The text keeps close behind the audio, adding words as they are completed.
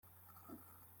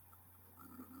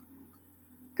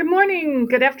Good morning,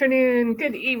 good afternoon,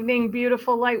 good evening,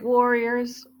 beautiful light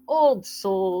warriors, old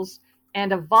souls,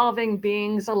 and evolving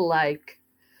beings alike.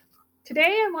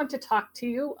 Today I want to talk to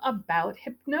you about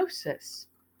hypnosis.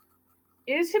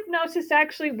 Is hypnosis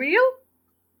actually real?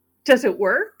 Does it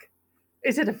work?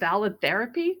 Is it a valid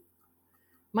therapy?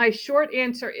 My short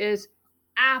answer is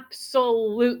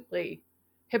absolutely.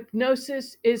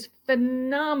 Hypnosis is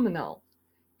phenomenal.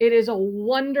 It is a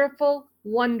wonderful,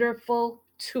 wonderful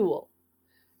tool.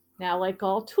 Now, like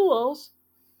all tools,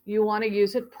 you want to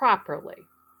use it properly.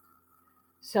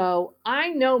 So I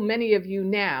know many of you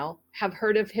now have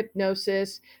heard of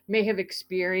hypnosis, may have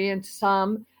experienced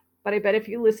some, but I bet if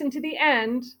you listen to the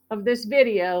end of this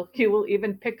video, you will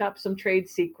even pick up some trade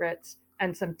secrets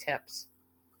and some tips.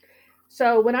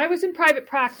 So when I was in private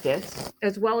practice,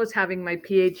 as well as having my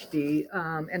PhD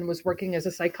and was working as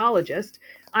a psychologist,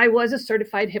 I was a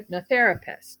certified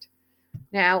hypnotherapist.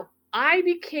 Now, I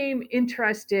became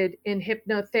interested in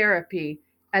hypnotherapy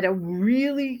at a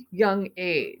really young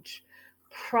age.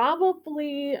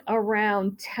 Probably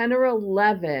around 10 or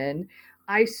 11,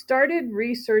 I started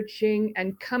researching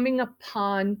and coming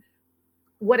upon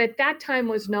what at that time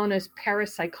was known as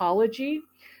parapsychology.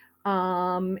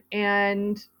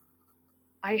 And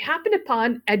I happened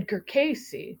upon Edgar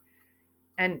Cayce.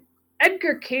 And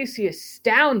Edgar Cayce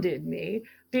astounded me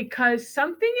because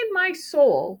something in my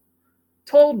soul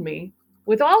told me,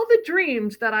 with all the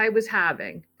dreams that I was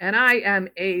having, and I am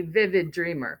a vivid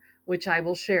dreamer, which I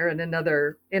will share in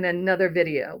another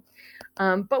video.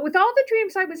 But with all the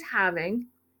dreams I was having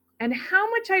and how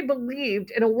much I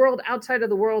believed in a world outside of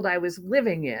the world I was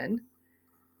living in,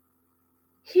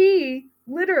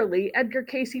 Edgar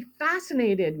Cayce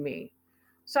fascinated me.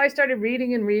 So I started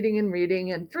reading and reading and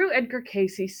reading, and through Edgar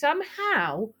Cayce,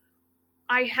 somehow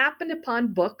I happened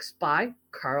upon books by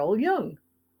Carl Jung.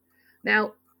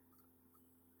 Now,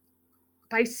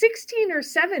 by 16 or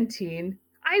 17,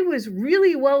 I was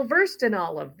really well versed in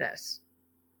all of this.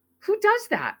 Who does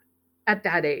that at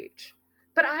that age?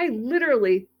 But I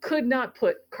literally could not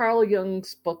put Carl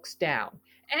Jung's books down.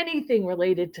 Anything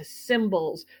related to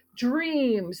symbols,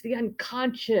 dreams, the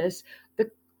unconscious,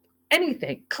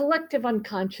 anything, collective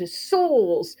unconscious,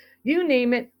 souls, you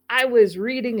name it, I was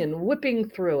reading and whipping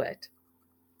through it.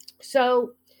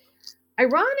 So,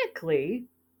 ironically,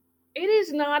 it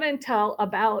is not until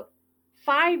about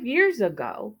 5 years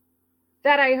ago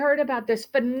that I heard about this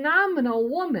phenomenal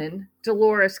woman,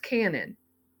 Dolores Cannon.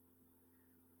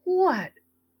 What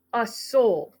a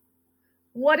soul.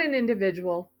 What an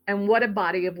individual, and what a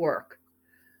body of work.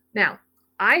 Now,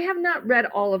 I have not read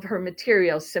all of her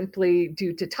material simply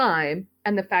due to time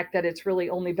and the fact that it's really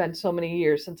only been so many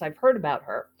years since I've heard about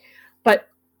her. But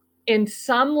in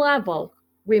some level,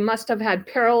 we must have had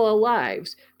parallel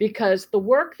lives, because the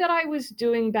work that I was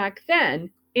doing back then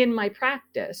in my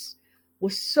practice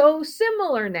was so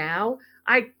similar now,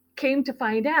 I came to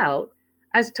find out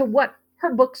as to what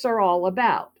her books are all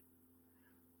about.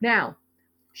 Now,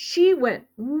 she went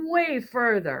way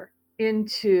further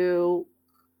into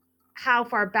how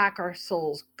far back our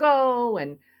souls go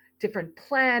and different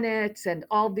planets and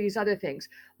all these other things.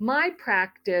 My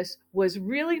practice was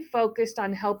really focused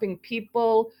on helping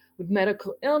people with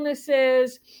medical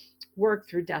illnesses, work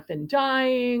through death and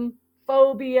dying,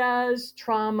 phobias,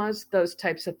 traumas, those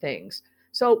types of things.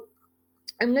 So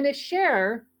I'm going to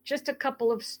share just a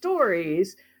couple of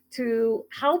stories to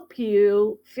help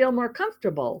you feel more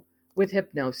comfortable with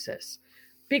hypnosis,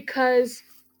 because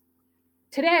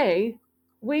today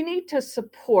we need to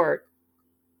support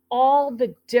all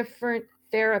the different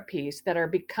therapies that are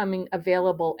becoming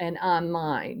available and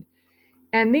online.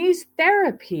 And these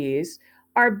therapies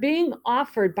are being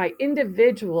offered by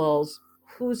individuals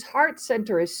whose heart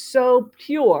center is so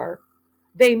pure,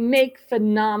 they make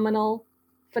phenomenal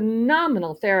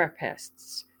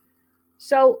therapists.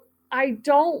 So I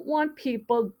don't want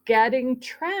people getting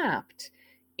trapped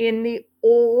in the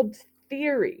old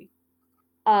theory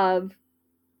of,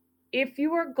 if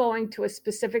you are going to a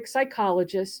specific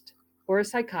psychologist or a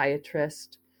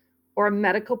psychiatrist or a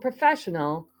medical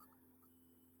professional,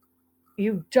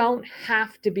 you don't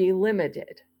have to be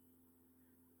limited.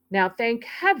 Now, thank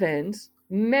heavens,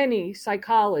 many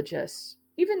psychologists,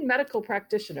 even medical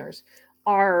practitioners,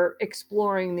 are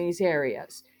exploring these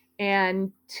areas.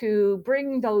 And to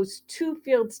bring those two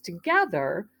fields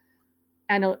together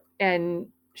and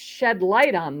shed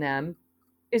light on them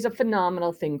is a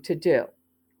phenomenal thing to do.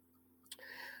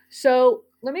 So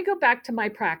let me go back to my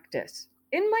practice.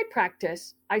 In my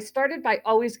practice, I started by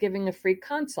always giving a free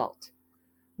consult.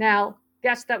 Now,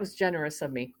 yes, that was generous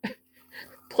of me.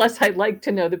 Plus, I'd like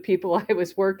to know the people I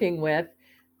was working with,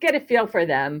 get a feel for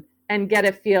them, and get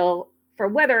a feel for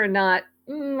whether or not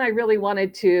I really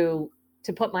wanted to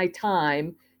put my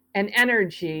time and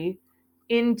energy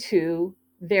into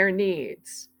their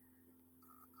needs.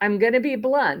 I'm going to be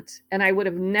blunt, and I would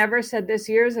have never said this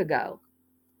years ago,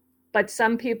 but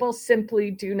some people simply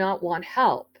do not want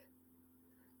help.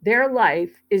 Their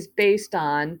life is based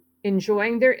on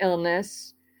enjoying their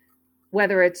illness,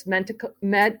 whether it's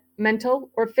mental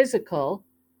or physical,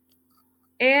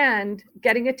 and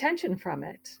getting attention from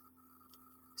it.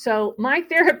 So my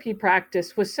therapy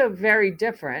practice was so very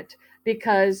different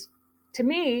because to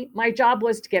me, my job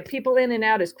was to get people in and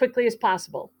out as quickly as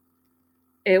possible.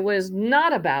 It was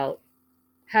not about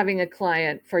having a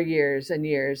client for years and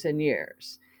years and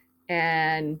years.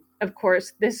 And of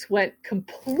course, this went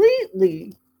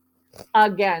completely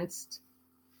against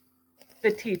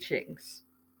the teachings.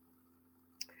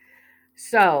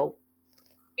 So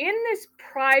in this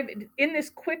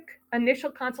quick initial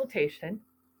consultation,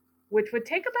 which would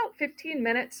take about 15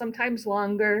 minutes, sometimes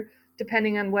longer,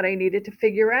 depending on what I needed to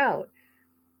figure out,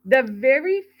 the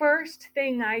very first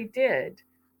thing I did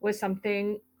was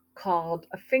something called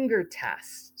a finger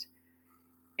test.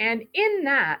 And in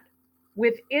that,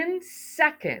 within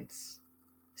seconds,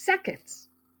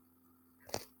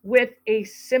 with a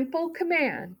simple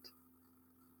command,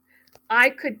 I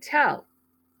could tell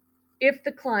if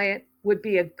the client would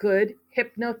be a good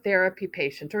hypnotherapy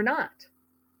patient or not.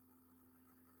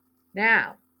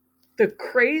 Now, the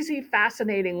crazy,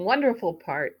 fascinating, wonderful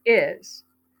part is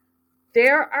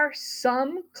there are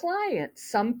some clients,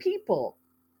 some people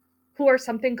who are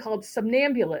something called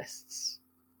somnambulists.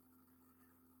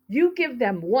 You give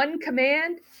them one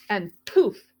command and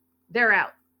poof, they're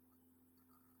out.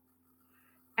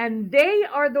 And they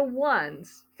are the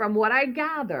ones, from what I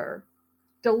gather,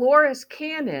 Dolores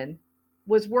Cannon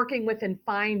was working with and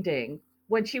finding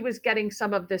when she was getting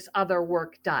some of this other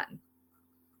work done.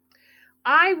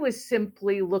 I was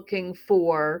simply looking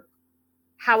for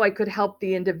how I could help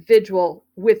the individual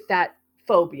with that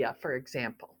phobia, for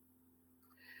example.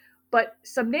 But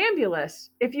somnambulists,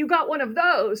 if you got one of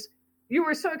those, you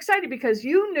were so excited because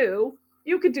you knew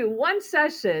you could do one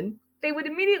session, they would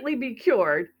immediately be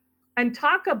cured, and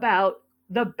talk about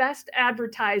the best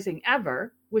advertising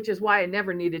ever, which is why I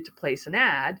never needed to place an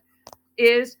ad,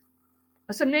 is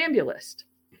a somnambulist.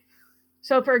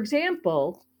 So for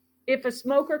example, if a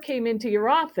smoker came into your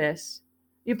office,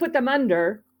 you put them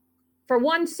under for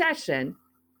one session,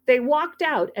 they walked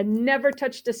out and never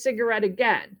touched a cigarette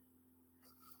again.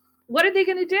 What are they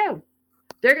going to do?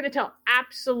 They're going to tell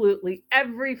absolutely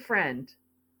every friend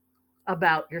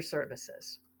about your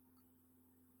services.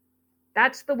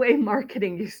 That's the way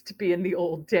marketing used to be in the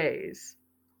old days.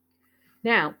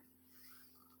 Now,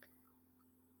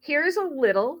 here's a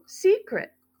little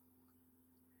secret.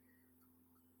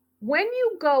 When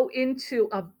you go into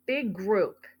a big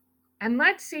group, and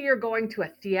let's say you're going to a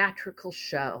theatrical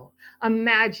show, a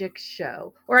magic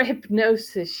show, or a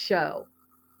hypnosis show,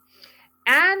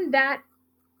 and that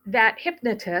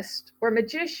hypnotist or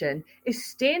magician is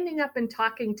standing up and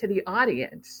talking to the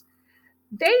audience,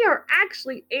 they are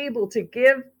actually able to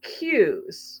give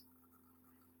cues,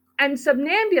 and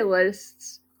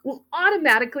somnambulists will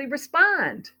automatically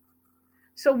respond.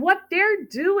 So what they're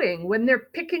doing when they're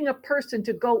picking a person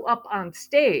to go up on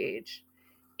stage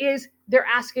is they're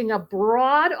asking a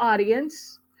broad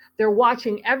audience, they're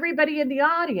watching everybody in the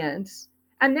audience,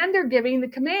 and then they're giving the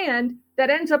command that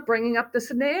ends up bringing up the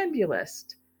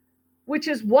somnambulist, which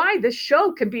is why this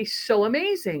show can be so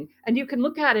amazing. And you can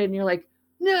look at it and you're like,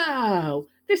 no,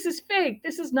 this is fake,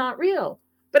 this is not real.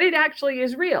 But it actually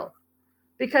is real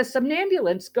because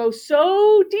somnambulists go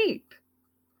so deep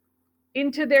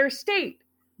into their state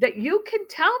that you can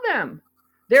tell them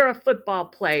they're a football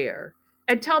player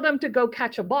and tell them to go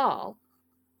catch a ball.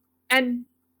 And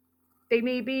they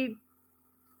may be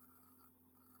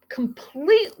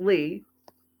completely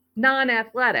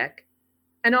non-athletic.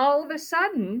 And all of a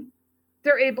sudden,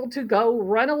 they're able to go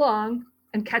run along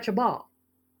and catch a ball.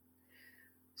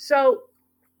 So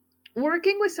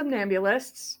working with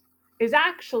somnambulists is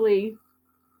actually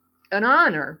an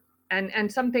honor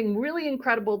and something really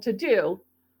incredible to do,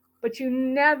 but you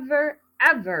never,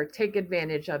 ever take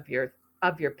advantage of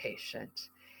your patient.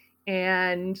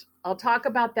 And I'll talk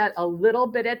about that a little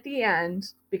bit at the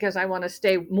end because I want to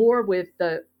stay more with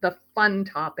the fun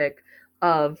topic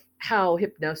of how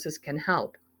hypnosis can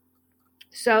help.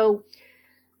 So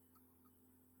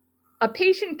a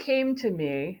patient came to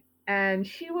me and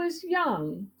she was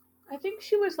young. I think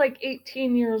she was like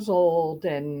 18 years old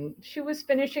and she was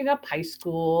finishing up high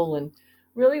school and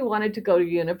really wanted to go to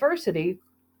university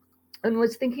and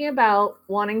was thinking about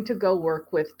wanting to go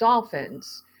work with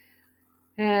dolphins.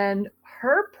 And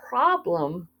her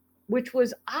problem which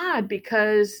was odd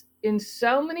because in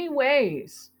so many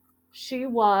ways, she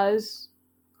was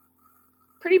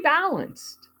pretty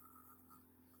balanced.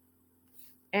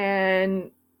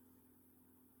 And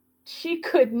she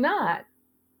could not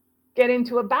get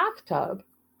into a bathtub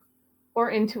or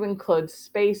into enclosed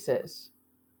spaces.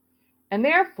 And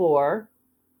therefore,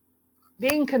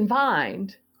 being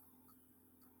confined,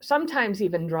 sometimes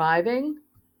even driving,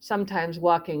 sometimes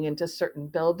walking into certain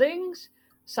buildings,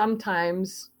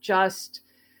 sometimes just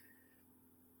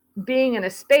being in a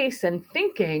space and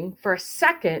thinking for a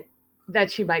second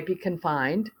that she might be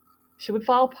confined, she would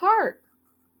fall apart.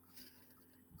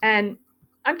 And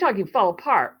I'm talking fall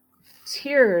apart,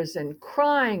 tears and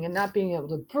crying and not being able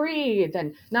to breathe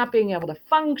and not being able to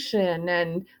function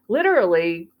and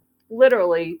literally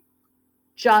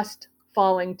just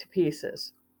falling to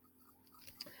pieces.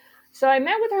 So I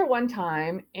met with her one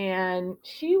time, and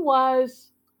she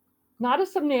was not a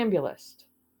somnambulist,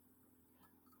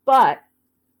 but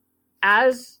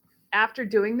after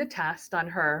doing the test on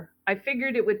her, I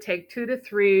figured it would take 2 to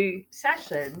 3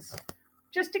 sessions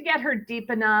just to get her deep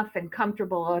enough and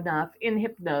comfortable enough in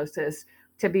hypnosis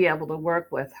to be able to work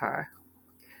with her.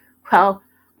 Well,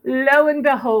 lo and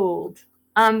behold,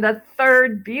 on the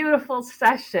 3rd beautiful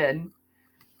session,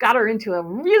 got her into a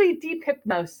really deep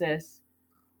hypnosis,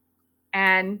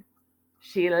 and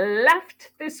she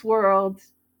left this world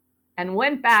and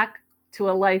went back to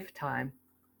a lifetime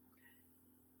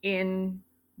in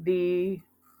I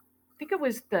think it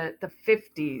was the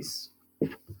 50s.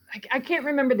 I can't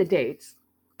remember the dates.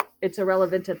 It's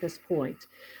irrelevant at this point.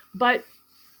 But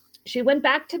she went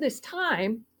back to this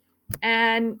time,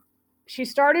 and she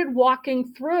started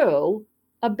walking through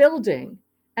a building.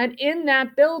 And in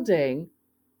that building,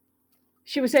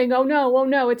 she was saying, oh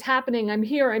no, it's happening. I'm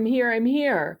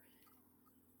here.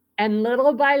 And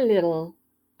little by little,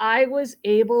 I was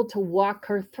able to walk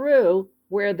her through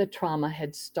where the trauma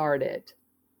had started.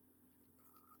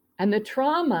 And the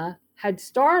trauma had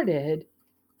started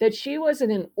that she was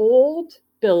in an old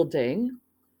building.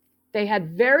 They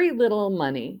had very little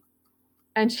money,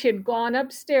 and she had gone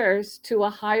upstairs to a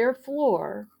higher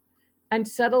floor and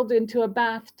settled into a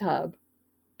bathtub,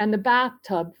 and the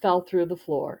bathtub fell through the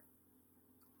floor,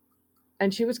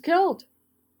 and she was killed.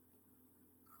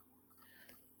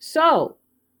 So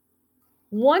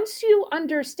once you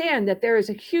understand that there is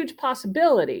a huge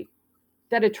possibility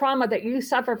that a trauma that you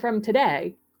suffer from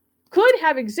today could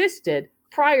have existed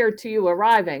prior to you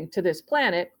arriving to this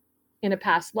planet in a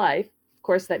past life. Of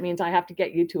course, that means I have to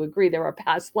get you to agree there are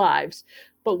past lives,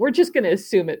 but we're just going to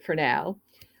assume it for now.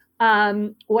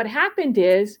 What happened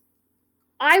is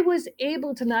I was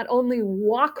able to not only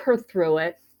walk her through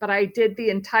it, but I did the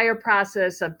entire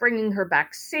process of bringing her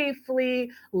back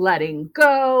safely, letting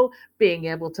go, being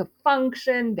able to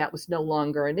function. That was no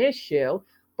longer an issue.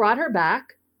 Brought her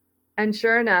back, and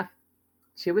sure enough,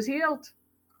 she was healed.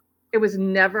 It was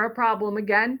never a problem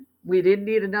again. We didn't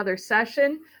need another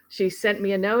session. She sent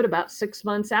me a note about 6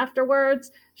 months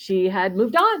afterwards. She had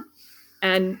moved on.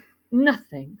 And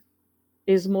nothing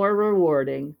is more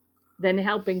rewarding than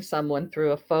helping someone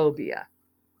through a phobia.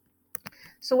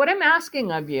 So what I'm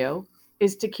asking of you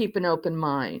is to keep an open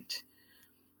mind.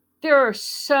 There are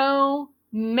so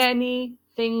many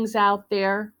things out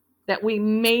there that we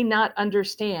may not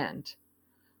understand.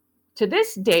 To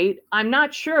this date, I'm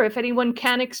not sure if anyone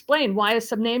can explain why a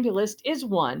somnambulist is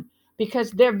one,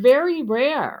 because they're very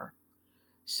rare.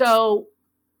 So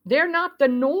they're not the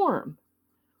norm.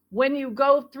 When you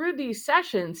go through these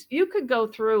sessions, you could go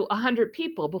through 100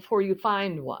 people before you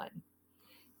find one.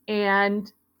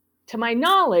 And to my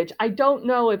knowledge, I don't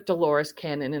know if Dolores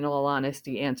Cannon, in all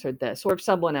honesty, answered this, or if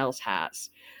someone else has.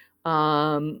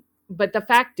 But the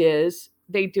fact is,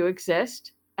 they do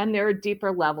exist, and there are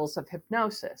deeper levels of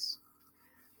hypnosis.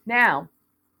 Now,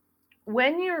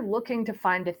 when you're looking to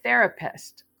find a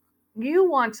therapist, you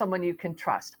want someone you can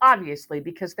trust, obviously,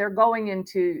 because they're going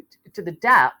into the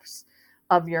depths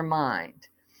of your mind.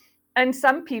 And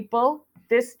some people,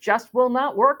 this just will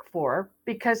not work for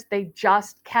because they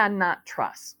just cannot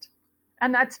trust.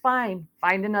 And that's fine.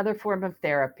 Find another form of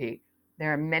therapy.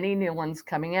 There are many new ones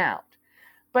coming out.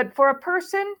 But for a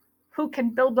person who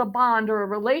can build a bond or a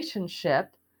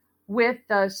relationship with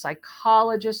the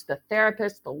psychologist, the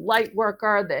therapist, the light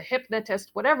worker, the hypnotist,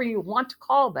 whatever you want to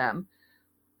call them,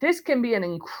 this can be an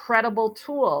incredible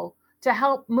tool to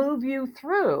help move you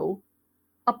through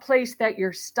a place that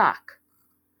you're stuck.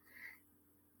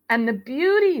 And the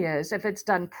beauty is, if it's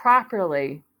done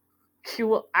properly, you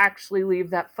will actually leave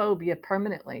that phobia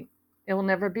permanently. It will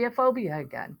never be a phobia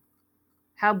again.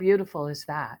 How beautiful is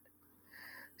that?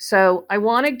 So I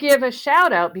want to give a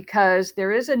shout out because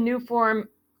there is a new form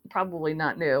probably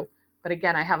not new, but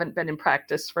again, I haven't been in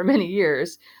practice for many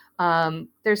years.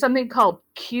 There's something called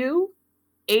QHHT,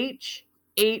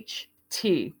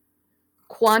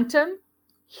 Quantum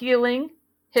Healing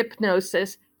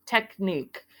Hypnosis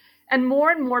Technique. And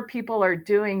more people are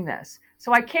doing this.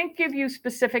 So I can't give you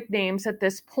specific names at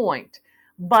this point,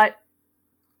 but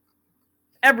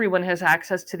everyone has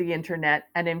access to the internet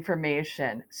and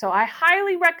information. So I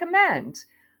highly recommend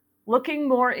looking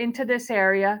more into this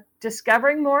area,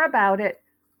 discovering more about it.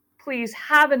 Please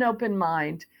have an open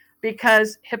mind,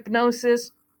 because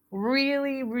hypnosis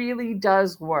really, really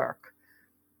does work.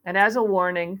 And as a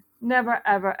warning, never,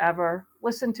 ever, ever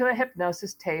listen to a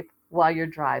hypnosis tape while you're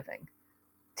driving.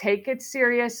 Take it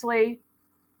seriously.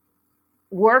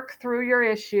 Work through your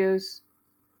issues,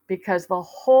 because the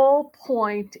whole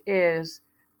point is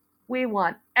we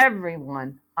want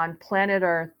everyone on planet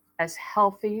Earth as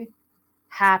healthy,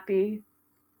 happy,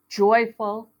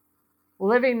 joyful,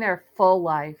 living their full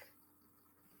life.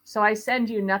 So I send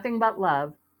you nothing but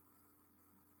love.